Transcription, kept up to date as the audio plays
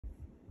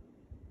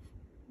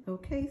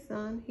Okay,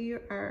 son,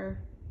 here are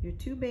your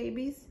two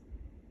babies,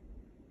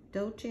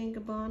 Dolce and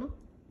Gabbana.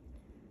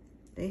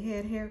 They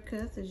had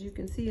haircuts, as you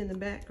can see in the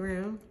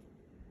background.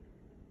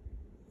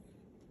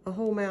 A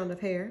whole mound of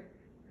hair.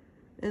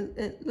 And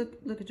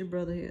look at your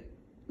brother here.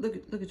 Look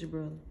at your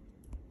brother.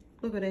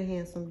 Look at that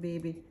handsome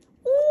baby.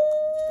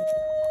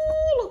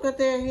 Ooh, look at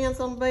that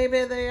handsome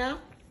baby there.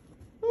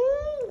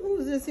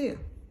 Who's this here?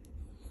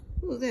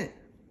 Who's that?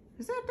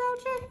 Is that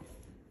Dolce?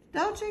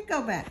 Dolce,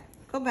 go back.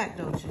 Go back,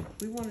 Dolce.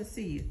 We want to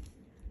see you.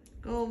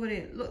 Go over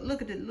there.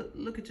 Look at it.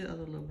 Look at your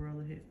other little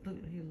brother here. Look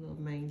at he's a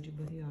little mangy,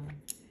 but he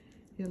alright.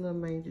 He's a little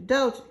mangy.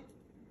 Dolce.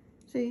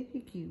 See,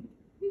 he cute.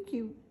 He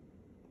cute.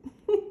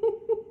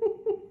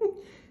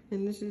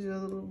 And this is your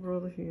other little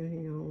brother here.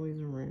 He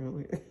always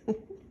around.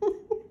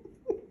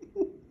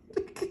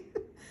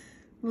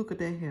 Look at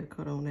that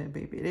haircut on that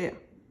baby there.